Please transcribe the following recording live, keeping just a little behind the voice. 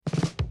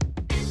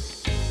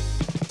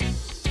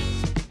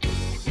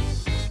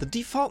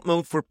default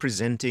mode for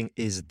presenting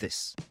is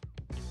this.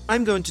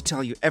 I'm going to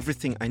tell you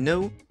everything I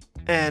know,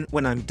 and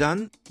when I'm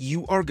done,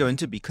 you are going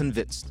to be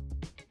convinced.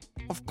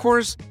 Of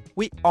course,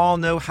 we all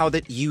know how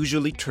that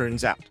usually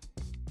turns out.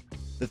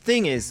 The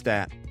thing is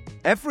that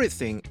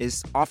everything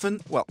is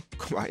often,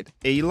 quite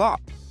a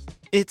lot.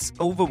 It's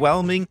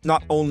overwhelming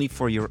not only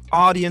for your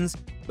audience,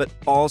 but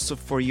also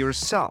for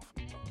yourself,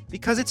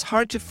 because it's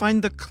hard to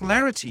find the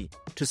clarity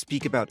to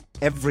speak about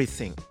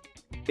everything.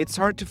 It's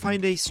hard to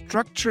find a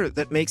structure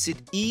that makes it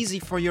easy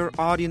for your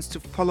audience to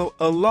follow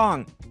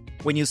along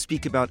when you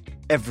speak about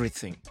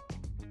everything.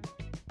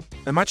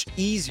 A much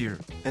easier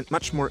and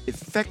much more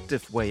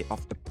effective way of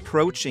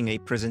approaching a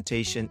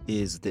presentation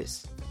is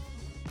this.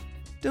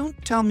 Don't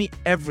tell me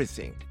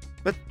everything,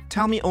 but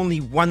tell me only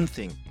one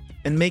thing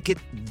and make it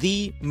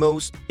the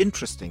most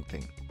interesting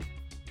thing.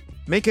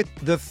 Make it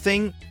the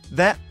thing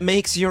that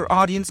makes your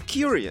audience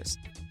curious,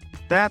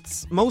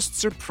 that's most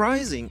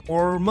surprising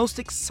or most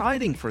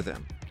exciting for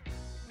them.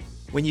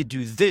 When you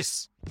do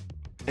this,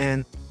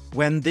 and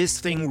when this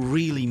thing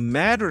really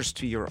matters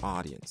to your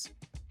audience,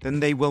 then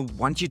they will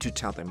want you to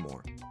tell them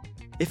more.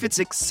 If it's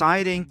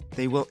exciting,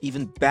 they will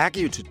even beg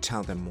you to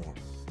tell them more.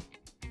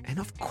 And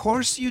of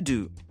course you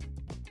do.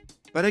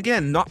 But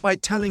again, not by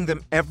telling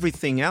them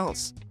everything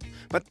else,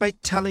 but by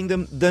telling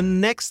them the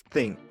next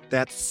thing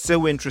that's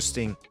so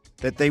interesting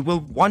that they will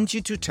want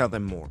you to tell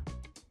them more.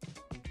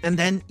 And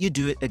then you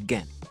do it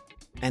again,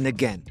 and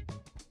again,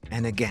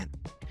 and again.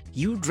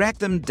 You drag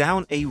them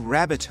down a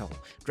rabbit hole,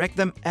 drag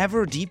them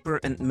ever deeper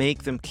and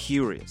make them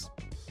curious.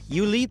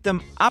 You lead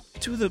them up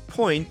to the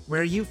point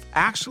where you've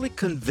actually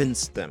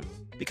convinced them,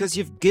 because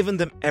you've given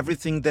them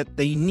everything that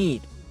they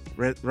need,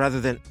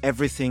 rather than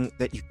everything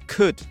that you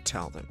could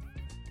tell them.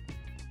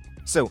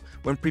 So,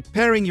 when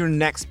preparing your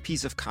next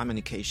piece of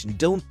communication,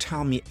 don't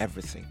tell me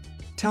everything.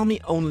 Tell me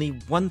only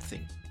one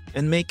thing,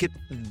 and make it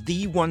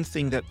the one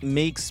thing that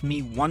makes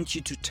me want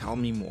you to tell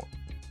me more.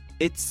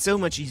 It's so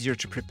much easier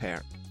to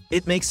prepare.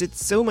 It makes it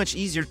so much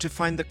easier to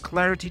find the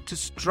clarity to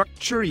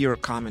structure your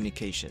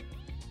communication.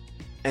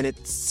 And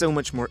it's so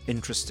much more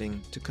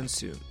interesting to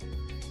consume.